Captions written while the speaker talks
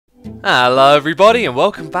Hello everybody and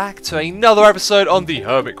welcome back to another episode on the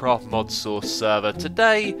Hermitcraft Modsauce server.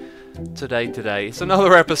 Today, it's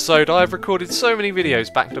another episode. I've recorded so many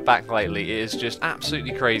videos back to back lately, it is just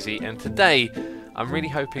absolutely crazy, and today I'm really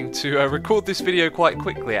hoping to record this video quite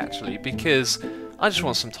quickly actually, because I just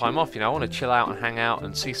want some time off, you know. I want to chill out and hang out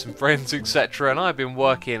and see some friends, etc. And I've been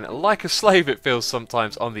working like a slave, it feels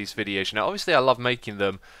sometimes, on these videos. You know, obviously I love making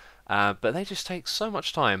them, but they just take so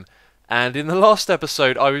much time. And in the last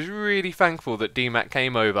episode, I was really thankful that DMAC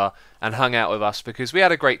came over and hung out with us because we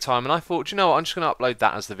had a great time. And I thought, you know what, I'm just going to upload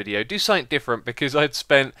that as the video, do something different, because I'd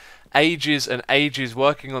spent ages and ages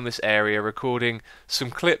working on this area, recording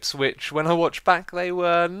some clips which, when I watch back, they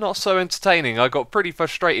were not so entertaining. I got pretty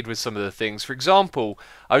frustrated with some of the things. For example,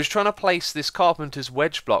 I was trying to place this carpenter's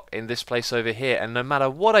wedge block in this place over here, and no matter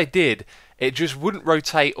what I did, it just wouldn't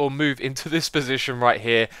rotate or move into this position right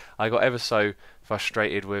here. I got ever so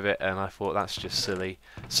frustrated with it, and I thought that's just silly.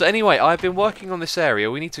 So anyway, I've been working on this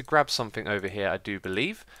area. We need to grab something over here, I do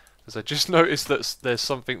believe, because I just noticed that there's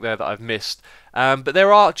something there that I've missed. But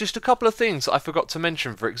there are just a couple of things that I forgot to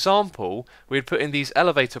mention. For example, we had put in these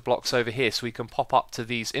elevator blocks over here so we can pop up to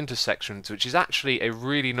these intersections, which is actually a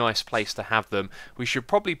really nice place to have them. We should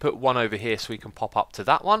probably put one over here so we can pop up to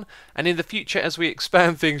that one. And in the future, as we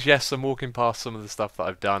expand things, yes, I'm walking past some of the stuff that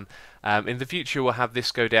I've done. In the future, we'll have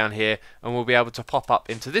this go down here, and we'll be able to pop up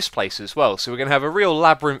into this place as well. So we're going to have a real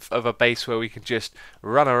labyrinth of a base where we can just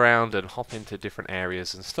run around and hop into different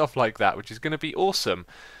areas and stuff like that, which is going to be awesome.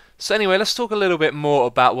 So anyway, let's talk a little bit more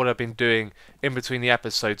about what I've been doing in between the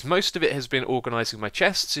episodes. Most of it has been organising my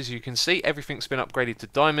chests. As you can see, everything's been upgraded to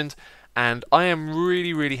diamond, and I am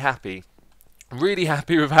really happy. Really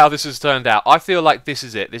happy with how this has turned out. I feel like this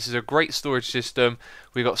is it. This is a great storage system.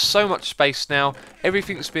 We've got so much space now.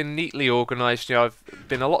 Everything's been neatly organised. You know, I've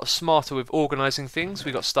been a lot smarter with organising things.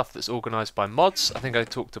 We've got stuff that's organised by mods. I think I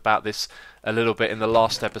talked about this a little bit in the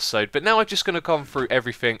last episode. But now I'm just going to come through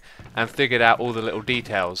everything and figured out all the little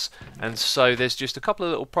details. And so there's just a couple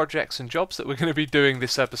of little projects and jobs that we're going to be doing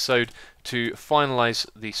this episode to finalise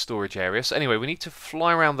the storage area. So anyway, we need to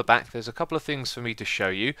fly around the back. There's a couple of things for me to show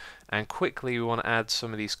you. And quickly we want to add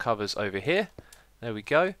some of these covers over here. There we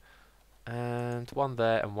go. And one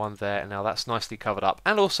there and one there, and now that's nicely covered up,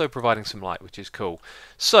 and also providing some light, which is cool.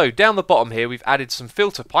 So down the bottom here we've added some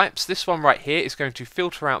filter pipes. This one right here is going to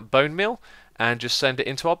filter out bone meal and just send it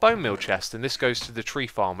into our bone meal chest, and this goes to the tree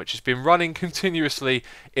farm, which has been running continuously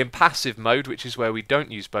in passive mode, which is where we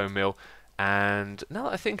don't use bone meal. And now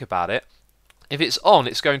that I think about it, if it's on,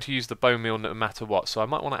 it's going to use the bone meal no matter what, so I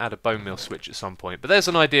might want to add a bone meal switch at some point. But there's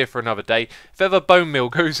an idea for another day. If ever bone meal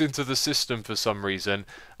goes into the system for some reason,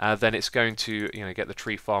 then it's going to, you know, get the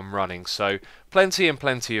tree farm running. So plenty and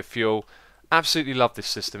plenty of fuel. Absolutely love this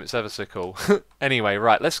system. It's ever so cool. Anyway,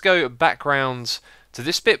 right, let's go backgrounds to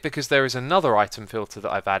this bit, because there is another item filter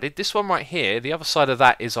that I've added. This one right here, the other side of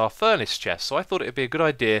that is our furnace chest, so I thought it would be a good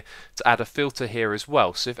idea to add a filter here as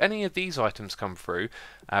well. So if any of these items come through,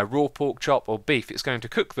 raw pork chop or beef, it's going to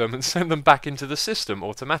cook them and send them back into the system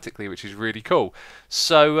automatically, which is really cool.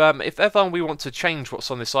 So if ever we want to change what's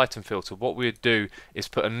on this item filter, what we would do is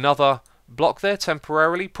put another block there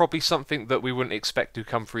temporarily, probably something that we wouldn't expect to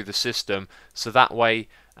come through the system, so that way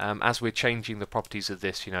as we're changing the properties of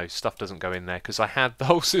this, you know, stuff doesn't go in there, because I had the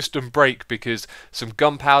whole system break because some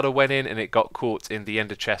gunpowder went in and it got caught in the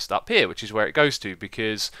ender chest up here, which is where it goes to,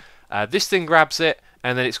 because this thing grabs it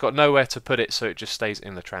and then it's got nowhere to put it, so it just stays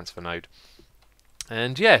in the transfer node.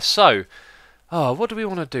 And yeah, so what do we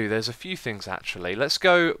want to do? There's a few things actually. Let's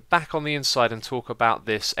go back on the inside and talk about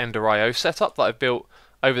this Ender IO setup that I've built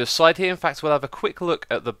over the side here. In fact, we'll have a quick look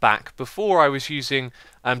at the back. Before, I was using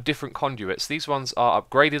different conduits. These ones are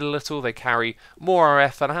upgraded a little. They carry more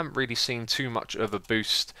RF, and I haven't really seen too much of a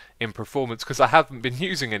boost in performance because I haven't been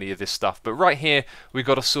using any of this stuff. But right here, we've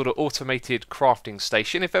got a sort of automated crafting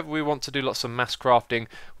station. If ever we want to do lots of mass crafting,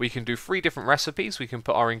 we can do 3 different recipes. We can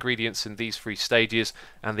put our ingredients in these 3 stages,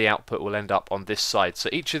 and the output will end up on this side. So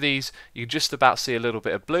each of these, you just about see a little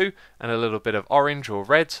bit of blue and a little bit of orange or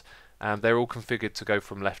red. They're all configured to go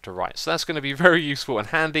from left to right. So that's going to be very useful and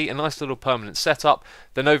handy. A nice little permanent setup.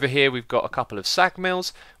 Then over here we've got a couple of sag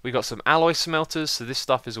mills. We've got some alloy smelters. So this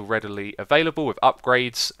stuff is all readily available with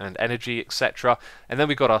upgrades and energy, etc. And then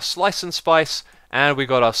we've got our slice and spice. And we've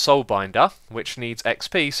got our soul binder, which needs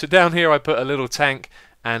XP. So down here I put a little tank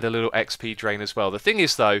and a little XP drain as well. The thing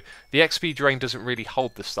is though, the XP drain doesn't really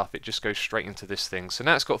hold the stuff. It just goes straight into this thing. So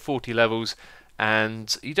now it's got 40 levels.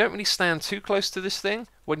 And you don't really stand too close to this thing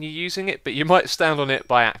when you're using it, but you might stand on it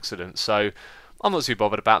by accident, so I'm not too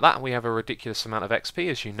bothered about that. We have a ridiculous amount of XP,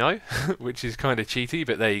 as you know, which is kind of cheaty,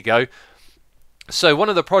 but there you go. So one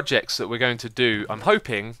of the projects that we're going to do, I'm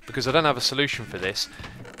hoping, because I don't have a solution for this,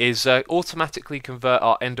 is automatically convert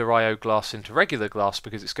our Ender IO glass into regular glass,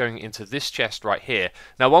 because it's going into this chest right here.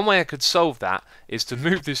 Now one way I could solve that is to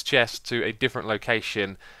move this chest to a different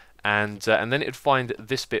location, and then it'd find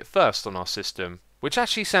this bit first on our system, which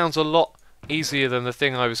actually sounds a lot easier than the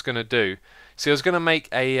thing I was going to do. See, I was going to make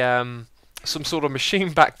a some sort of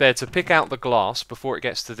machine back there to pick out the glass before it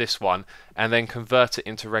gets to this one and then convert it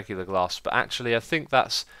into regular glass, but actually I think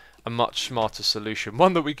that's a much smarter solution,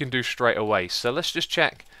 one that we can do straight away. So let's just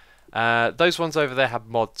check. Those ones over there have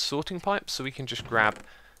mod sorting pipes, so we can just grab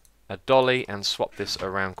a dolly and swap this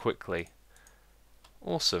around quickly.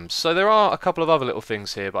 Awesome. So there are a couple of other little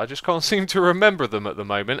things here, but I just can't seem to remember them at the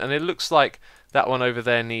moment, and it looks like that one over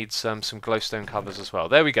there needs some glowstone covers as well.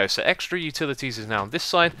 There we go. So extra utilities is now on this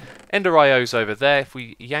side. Ender IO's over there. If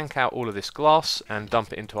we yank out all of this glass and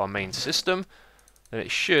dump it into our main system, then it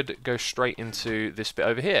should go straight into this bit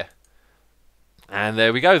over here. And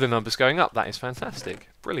there we go, the numbers going up. That is fantastic.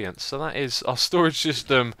 Brilliant. So that is our storage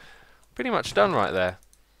system pretty much done right there.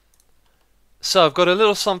 So I've got a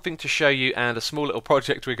little something to show you and a small little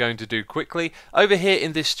project we're going to do quickly. Over here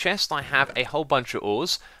in this chest I have a whole bunch of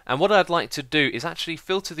ores, and what I'd like to do is actually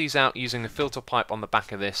filter these out using a filter pipe on the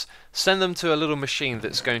back of this, send them to a little machine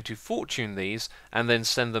that's going to fortune these and then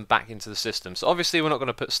send them back into the system. So obviously we're not going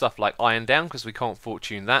to put stuff like iron down because we can't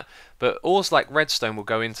fortune that, but ores like redstone will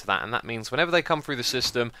go into that, and that means whenever they come through the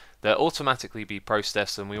system they'll automatically be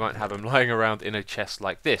processed and we won't have them lying around in a chest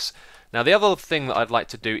like this. Now the other thing that I'd like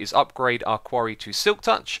to do is upgrade our quarry to Silk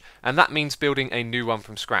Touch, and that means building a new one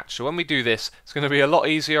from scratch. So when we do this, it's going to be a lot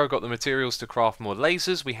easier. I've got the materials to craft more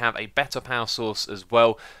lasers, we have a better power source as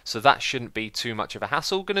well, so that shouldn't be too much of a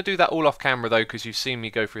hassle. Going to do that all off camera though, because you've seen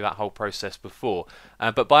me go through that whole process before.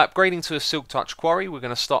 But by upgrading to a Silk Touch quarry, we're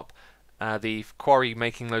going to stop the quarry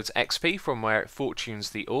making loads of XP from where it fortunes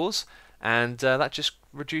the ores, and that just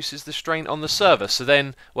reduces the strain on the server, so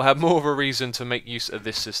then we'll have more of a reason to make use of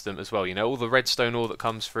this system as well. You know, all the redstone ore that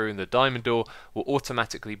comes through and the diamond ore will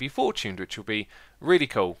automatically be fortuned, which will be really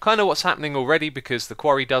cool. Kind of what's happening already because the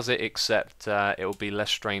quarry does it, except it will be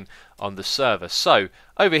less strain on the server. So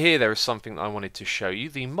over here there is something that I wanted to show you.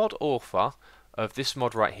 The mod author of this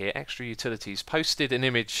mod right here, Extra Utilities, posted an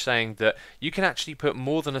image saying that you can actually put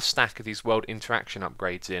more than a stack of these world interaction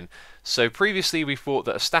upgrades in. So previously we thought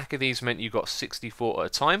that a stack of these meant you got 64 at a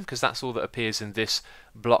time, because that's all that appears in this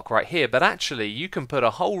block right here, but actually you can put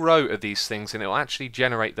a whole row of these things and it will actually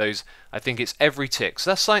generate those. I think it's every tick.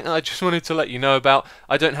 So that's something I just wanted to let you know about.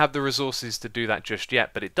 I don't have the resources to do that just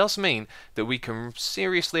yet, but it does mean that we can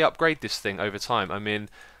seriously upgrade this thing over time. I mean,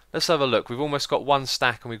 let's have a look. We've almost got one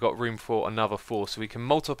stack and we've got room for another 4, so we can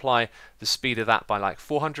multiply the speed of that by like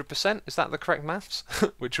 400%. Is that the correct maths?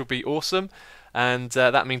 Which will be awesome. And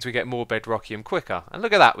that means we get more bedrockium quicker. And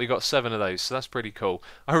look at that, we got 7 of those, so that's pretty cool.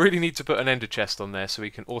 I really need to put an ender chest on there so we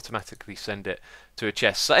can automatically send it to a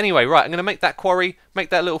chest. So anyway, right, I'm going to make that quarry, make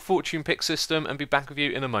that little fortune pick system, and be back with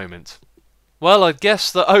you in a moment. Well, I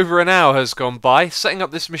guess that over an hour has gone by. Setting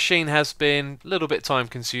up this machine has been a little bit time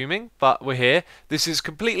consuming, but we're here. This is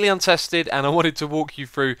completely untested and I wanted to walk you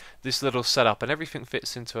through this little setup, and everything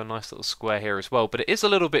fits into a nice little square here as well. But it is a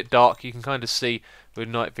little bit dark. You can kind of see with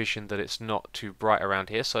night vision that it's not too bright around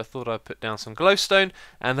here, so I thought I'd put down some glowstone,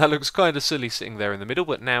 and that looks kind of silly sitting there in the middle,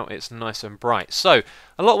 but now it's nice and bright. So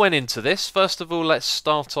a lot went into this. First of all, let's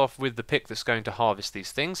start off with the pick that's going to harvest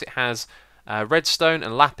these things. It has redstone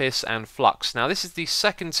and lapis and flux. Now this is the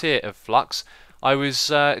second tier of flux. I was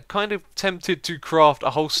kind of tempted to craft a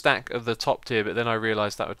whole stack of the top tier, but then I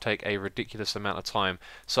realised that would take a ridiculous amount of time.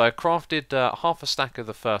 So I crafted half a stack of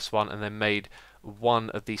the first one and then made one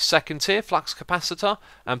of the second tier flux capacitor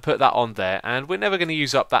and put that on there, and we're never going to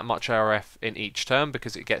use up that much RF in each turn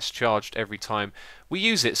because it gets charged every time we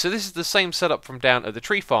use it. So this is the same setup from down at the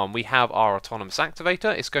tree farm. We have our autonomous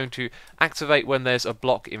activator. It's going to activate when there's a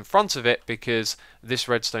block in front of it, because this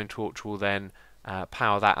redstone torch will then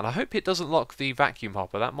power that. And I hope it doesn't lock the vacuum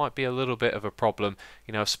hopper. That might be a little bit of a problem.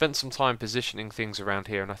 You know, I've spent some time positioning things around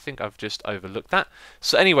here and I think I've just overlooked that.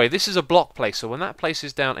 So anyway, this is a block placer. When that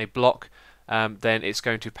places down a block, then it's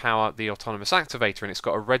going to power the autonomous activator, and it's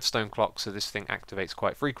got a redstone clock, so this thing activates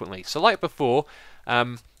quite frequently. So like before,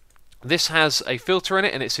 this has a filter in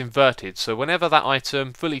it and it's inverted, so whenever that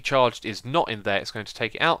item fully charged is not in there, it's going to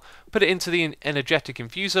take it out, put it into the energetic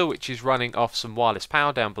infuser, which is running off some wireless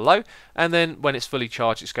power down below, and then when it's fully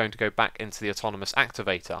charged it's going to go back into the autonomous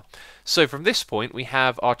activator. So from this point we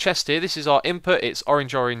have our chest here. This is our input. It's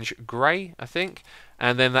orange grey, I think,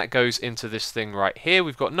 and then that goes into this thing right here.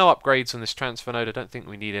 We've got no upgrades on this transfer node. I don't think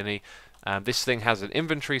we need any. This thing has an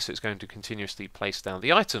inventory, so it's going to continuously place down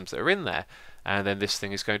the items that are in there, and then this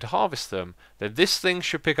thing is going to harvest them. Then this thing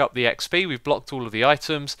should pick up the XP. We've blocked all of the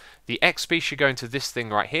items. The XP should go into this thing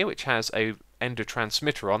right here, which has a ender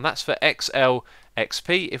transmitter on. That's for XL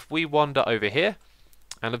XP. If we wander over here,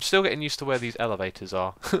 and I'm still getting used to where these elevators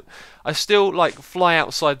are. I still like fly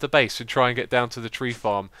outside the base and try and get down to the tree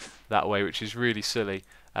farm that way, which is really silly.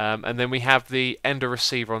 And then we have the ender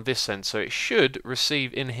receiver on this end, so it should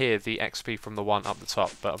receive in here the XP from the one up the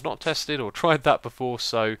top. But I've not tested or tried that before,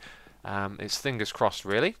 so it's fingers crossed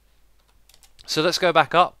really. So let's go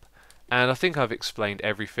back up, and I think I've explained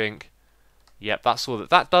everything. Yep, that's all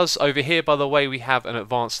that does. Over here, by the way, we have an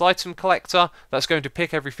advanced item collector. That's going to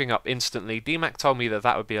pick everything up instantly. DMAC told me that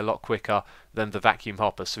that would be a lot quicker than the vacuum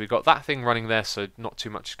hopper. So we've got that thing running there, so not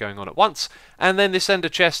too much is going on at once. And then this ender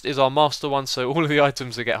chest is our master one, so all of the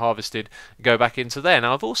items that get harvested go back into there.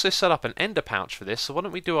 Now, I've also set up an ender pouch for this, so why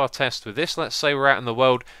don't we do our test with this? Let's say we're out in the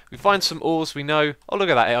world. We find some ores, we know... Oh, look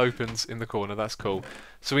at that, it opens in the corner. That's cool.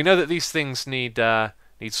 So we know that these things need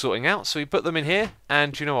sorting out, so we put them in here,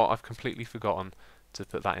 and you know what, I've completely forgotten to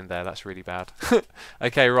put that in there. That's really bad.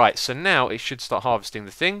 Okay, right, so now it should start harvesting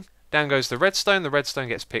the thing. Down goes the redstone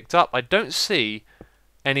gets picked up. I don't see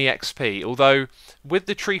any XP, although with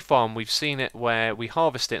the tree farm we've seen it where we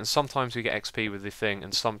harvest it and sometimes we get XP with the thing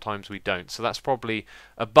and sometimes we don't, so that's probably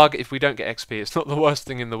a bug. If we don't get XP, it's not the worst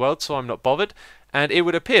thing in the world, so I'm not bothered, and it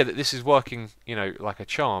would appear that this is working, you know, like a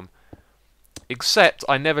charm. Except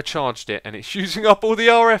I never charged it and it's using up all the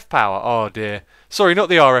RF power. Oh dear. Sorry, not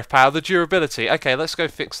the RF power, the durability. Okay, let's go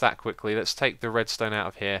fix that quickly. Let's take the redstone out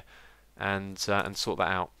of here and sort that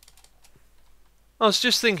out. I was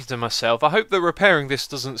just thinking to myself, I hope that repairing this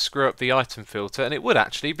doesn't screw up the item filter, and it would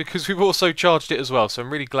actually, because we've also charged it as well, so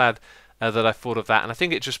I'm really glad that I thought of that, and I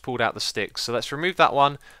think it just pulled out the sticks. So let's remove that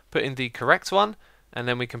one, put in the correct one, and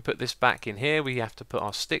then we can put this back in here. We have to put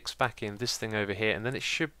our sticks back in this thing over here, and then it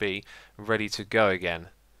should be ready to go again.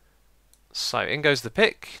 So in goes the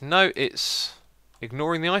pick. No, it's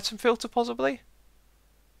ignoring the item filter possibly?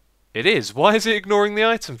 It is. Why is it ignoring the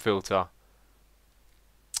item filter?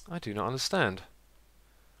 I do not understand.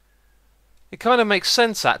 It kind of makes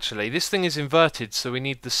sense actually. This thing is inverted, so we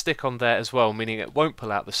need the stick on there as well, meaning it won't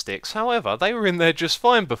pull out the sticks. However, they were in there just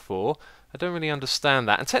fine before. I don't really understand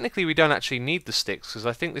that. And technically we don't actually need the sticks, because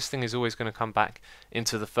I think this thing is always going to come back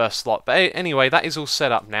into the first slot. But anyway, that is all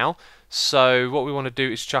set up now. So what we want to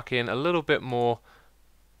do is chuck in a little bit more...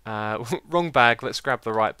 wrong bag, let's grab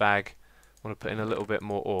the right bag. I want to put in a little bit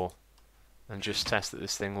more ore and just test that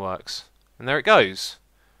this thing works. And there it goes.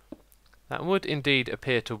 That would indeed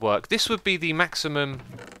appear to work. This would be the maximum...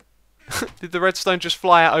 Did the redstone just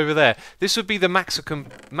fly out over there? This would be the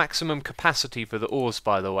maximum capacity for the ores,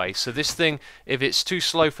 by the way. So this thing, if it's too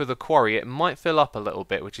slow for the quarry, it might fill up a little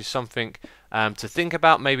bit, which is something to think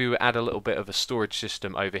about. Maybe we add a little bit of a storage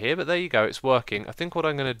system over here, but there you go, it's working. I think what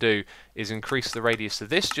I'm going to do is increase the radius of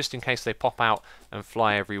this, just in case they pop out and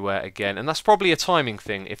fly everywhere again. And that's probably a timing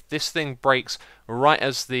thing. If this thing breaks right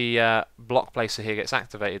as the block placer here gets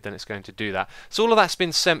activated, then it's going to do that. So all of that's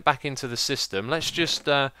been sent back into the system. Let's just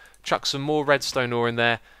chuck some more redstone ore in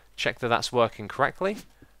there, check that that's working correctly.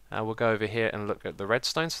 We'll go over here and look at the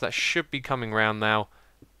redstone, so that should be coming round now.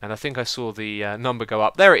 And I think I saw the number go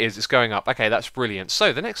up. There it is, it's going up. Okay, that's brilliant.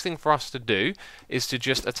 So the next thing for us to do is to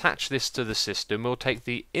just attach this to the system. We'll take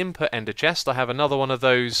the input ender chest. I have another one of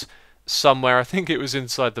those somewhere. I think it was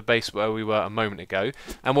inside the base where we were a moment ago.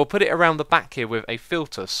 And we'll put it around the back here with a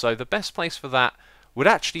filter. So the best place for that would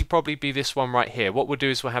actually probably be this one right here. What we'll do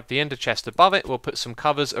is we'll have the ender chest above it. We'll put some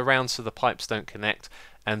covers around so the pipes don't connect.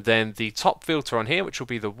 And then the top filter on here, which will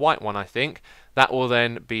be the white one, I think, that will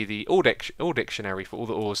then be the ore dictionary for all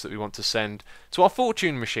the ores that we want to send to our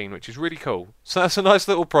fortune machine, which is really cool. So that's a nice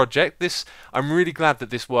little project. I'm really glad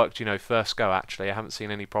that this worked, you know, first go actually. I haven't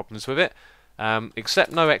seen any problems with it,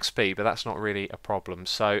 except no XP, but that's not really a problem.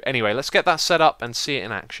 So anyway, let's get that set up and see it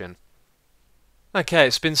in action. Okay,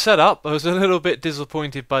 it's been set up. I was a little bit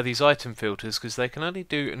disappointed by these item filters because they can only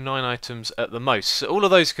do 9 items at the most. So all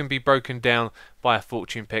of those can be broken down by a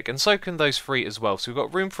fortune pick, and so can those 3 as well. So we've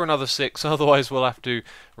got room for another 6, otherwise we'll have to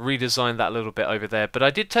redesign that little bit over there. But I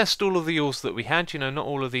did test all of the ores that we had. You know, not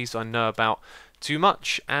all of these I know about too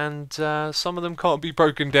much, and some of them can't be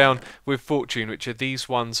broken down with fortune, which are these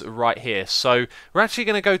ones right here. So we're actually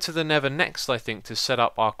going to go to the nether next, I think, to set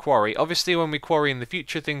up our quarry. Obviously when we quarry in the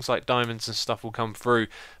future, things like diamonds and stuff will come through,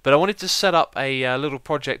 but I wanted to set up a little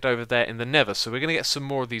project over there in the nether. So we're going to get some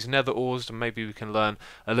more of these nether ores, and maybe we can learn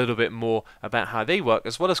a little bit more about how they work,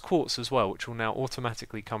 as well as quartz as well, which will now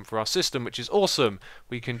automatically come through our system, which is awesome.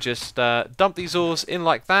 We can just dump these ores in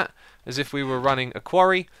like that, as if we were running a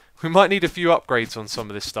quarry. We might need a few upgrades on some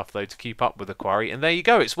of this stuff though to keep up with the quarry. And there you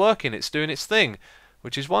go, it's working, it's doing its thing,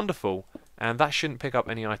 which is wonderful. And that shouldn't pick up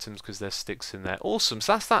any items because there's sticks in there. Awesome,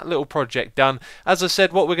 so that's that little project done. As I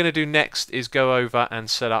said, what we're going to do next is go over and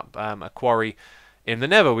set up a quarry in the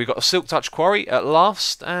Nether. We've got a Silk Touch quarry at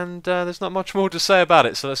last, and there's not much more to say about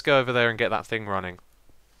it. So let's go over there and get that thing running.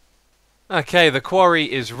 Okay, the quarry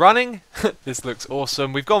is running. This looks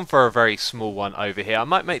awesome. We've gone for a very small one over here. I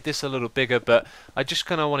might make this a little bigger, but I just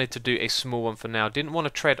kind of wanted to do a small one for now. Didn't want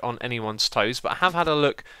to tread on anyone's toes, but I have had a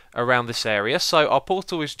look around this area. So our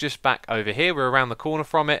portal is just back over here. We're around the corner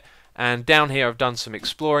from it. And down here I've done some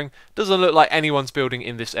exploring. Doesn't look like anyone's building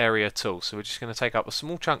in this area at all. So we're just going to take up a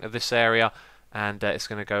small chunk of this area. And it's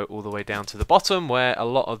going to go all the way down to the bottom where a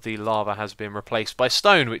lot of the lava has been replaced by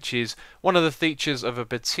stone, which is one of the features of a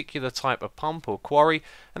particular type of pump or quarry.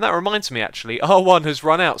 And that reminds me actually, R1 has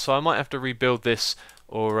run out, so I might have to rebuild this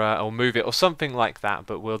or move it or something like that,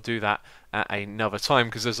 but we'll do that at another time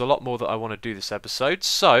because there's a lot more that I want to do this episode.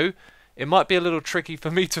 So it might be a little tricky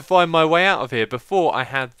for me to find my way out of here. Before I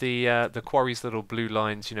had the quarry's little blue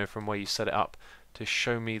lines, you know, from where you set it up to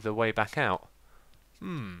show me the way back out.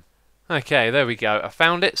 Okay, there we go. I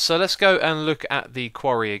found it. So let's go and look at the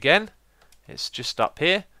quarry again. It's just up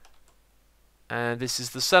here. And this is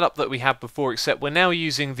the setup that we had before, except we're now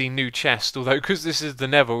using the new chest. Although, because this is the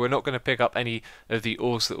Nether, we're not going to pick up any of the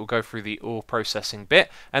ores that will go through the ore processing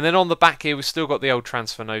bit. And then on the back here, we've still got the old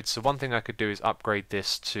transfer node. So one thing I could do is upgrade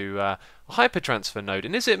this to a hyper transfer node.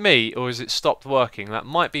 And is it me, or has it stopped working? That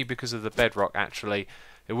might be because of the bedrock, actually.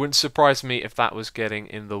 It wouldn't surprise me if that was getting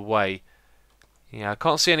in the way. Yeah, I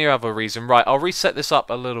can't see any other reason. Right, I'll reset this up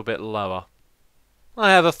a little bit lower.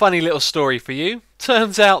 I have a funny little story for you.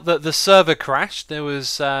 Turns out that the server crashed. There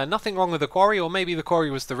was nothing wrong with the quarry, or maybe the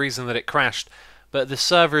quarry was the reason that it crashed. But the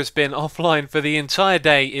server has been offline for the entire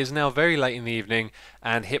day. It is now very late in the evening,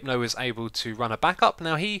 and Hypno was able to run a backup.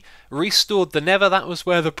 Now, he restored the Nether. That was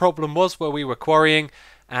where the problem was, where we were quarrying.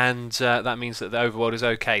 And that means that the overworld is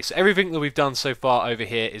okay. So everything that we've done so far over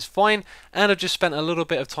here is fine, and I've just spent a little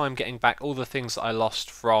bit of time getting back all the things that I lost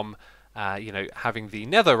from you know, having the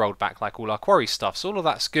Nether rolled back, like all our quarry stuff. So all of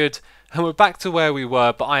that's good, and we're back to where we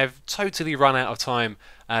were, but I have totally run out of time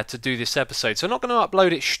to do this episode. So I'm not going to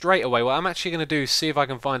upload it straight away. What I'm actually going to do is see if I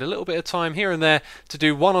can find a little bit of time here and there to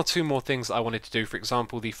do one or two more things that I wanted to do. For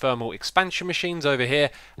example, the thermal expansion machines over here,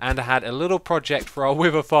 and I had a little project for our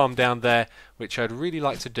wither farm down there, which I'd really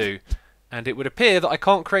like to do. And it would appear that I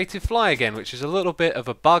can't creative fly again, which is a little bit of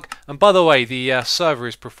a bug. And by the way, the server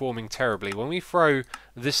is performing terribly. When we throw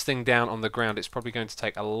this thing down on the ground, it's probably going to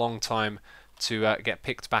take a long time to get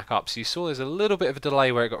picked back up. So you saw there's a little bit of a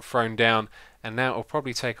delay where it got thrown down, and now it'll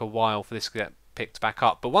probably take a while for this to get picked back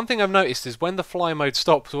up. But one thing I've noticed is when the fly mode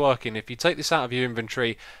stops working, if you take this out of your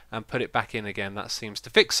inventory and put it back in again, that seems to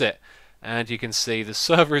fix it. And you can see the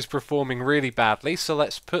server is performing really badly. So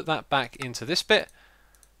let's put that back into this bit,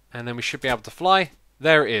 and then we should be able to fly.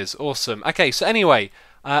 There it is. Awesome. Okay, so anyway,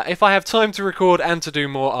 if I have time to record and to do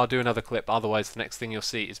more, I'll do another clip. Otherwise, the next thing you'll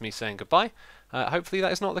see is me saying goodbye. Hopefully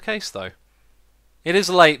that is not the case, though. It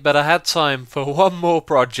is late, but I had time for one more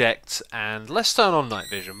project, and let's turn on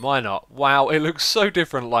night vision. Why not? Wow, it looks so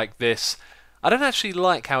different like this. I don't actually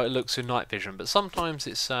like how it looks in night vision, but sometimes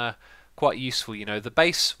it's quite useful. You know, the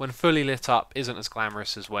base, when fully lit up, isn't as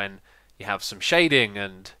glamorous as when you have some shading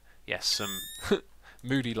and, yes, some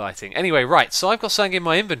moody lighting. Anyway, right, so I've got something in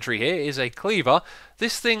my inventory here. It is a cleaver.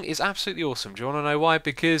 This thing is absolutely awesome. Do you want to know why?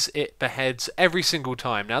 Because it beheads every single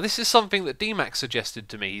time. Now, this is something that D-Max suggested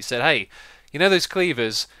to me. He said, hey, you know those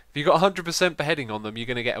cleavers, if you've got 100% beheading on them, you're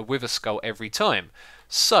going to get a wither skull every time.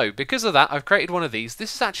 So, because of that, I've created one of these.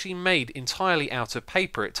 This is actually made entirely out of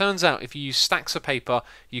paper. It turns out if you use stacks of paper,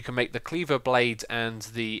 you can make the cleaver blade and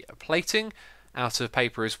the plating out of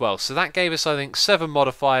paper as well. So that gave us, I think, 7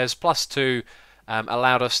 modifiers plus 2,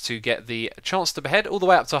 allowed us to get the chance to behead all the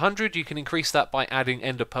way up to 100. You can increase that by adding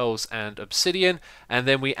ender pearls and obsidian, and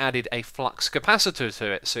then we added a flux capacitor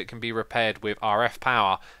to it so it can be repaired with RF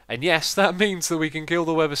power. And yes, that means that we can kill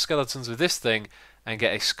the wither skeletons with this thing and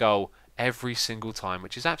get a skull every single time,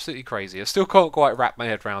 which is absolutely crazy. I still can't quite wrap my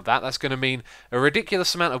head around that. That's going to mean a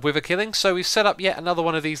ridiculous amount of wither killing. So we've set up yet another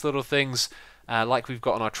one of these little things like we've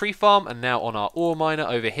got on our tree farm and now on our ore miner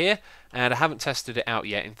over here, and I haven't tested it out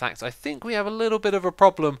yet. In fact, I think we have a little bit of a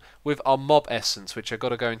problem with our mob essence, which I've got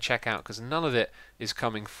to go and check out because none of it is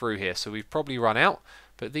coming through here. So we've probably run out,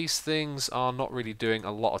 but these things are not really doing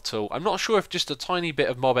a lot at all. I'm not sure if just a tiny bit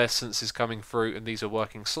of mob essence is coming through and these are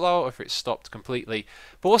working slow, or if it's stopped completely.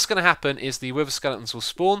 But what's going to happen is the wither skeletons will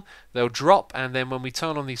spawn, they'll drop, and then when we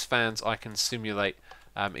turn on these fans, I can simulate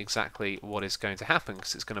exactly what is going to happen,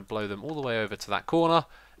 because it's going to blow them all the way over to that corner,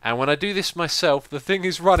 And when I do this myself, the thing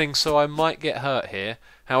is running, so I might get hurt here.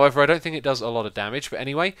 However, I don't think it does a lot of damage. But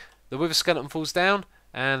anyway, the wither skeleton falls down,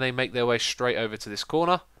 and they make their way straight over to this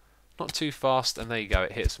corner. Not too fast, and there you go,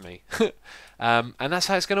 it hits me. And that's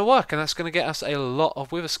how it's going to work, and that's going to get us a lot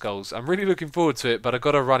of wither skulls. I'm really looking forward to it, but I've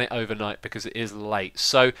got to run it overnight because it is late.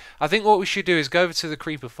 So I think what we should do is go over to the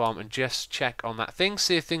creeper farm and just check on that thing,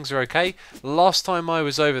 see if things are okay. Last time I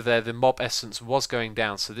was over there, the mob essence was going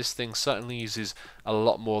down, so this thing certainly uses a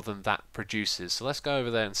lot more than that produces. So let's go over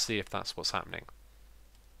there and see if that's what's happening.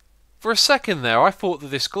 For a second there, I thought that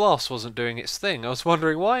this glass wasn't doing its thing. I was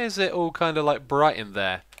wondering, why is it all kind of like bright in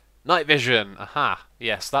there? Night vision! Aha!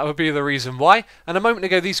 Yes, that would be the reason why. And a moment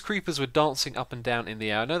ago, these creepers were dancing up and down in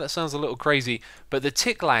the air. I know that sounds a little crazy, but the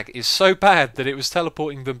tick lag is so bad that it was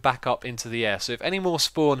teleporting them back up into the air. So if any more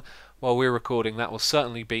spawn while we're recording, that will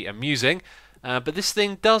certainly be amusing. But this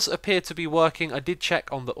thing does appear to be working. I did check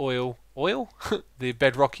on the oil? The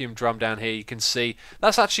bedrockium drum down here, you can see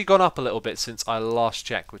that's actually gone up a little bit since I last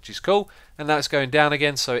checked, which is cool. And now it's going down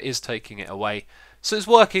again, so it is taking it away. So it's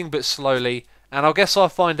working, but slowly. And I guess I'll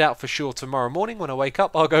find out for sure tomorrow morning when I wake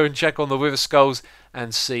up. I'll go and check on the wither skulls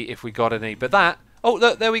and see if we got any. But that... Oh,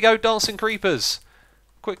 look, there we go, dancing creepers.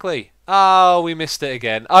 Quickly. Oh, we missed it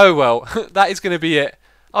again. Oh, well, that is going to be it.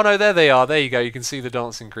 Oh, no, there they are. There you go. You can see the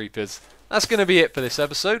dancing creepers. That's going to be it for this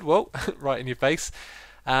episode. Whoa, right in your face.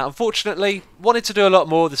 Unfortunately, wanted to do a lot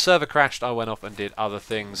more. The server crashed. I went off and did other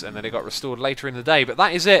things, and then it got restored later in the day. But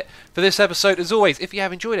that is it for this episode. As always, if you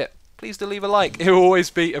have enjoyed it, please do leave a like. It will always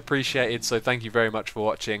be appreciated. So thank you very much for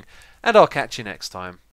watching, and I'll catch you next time.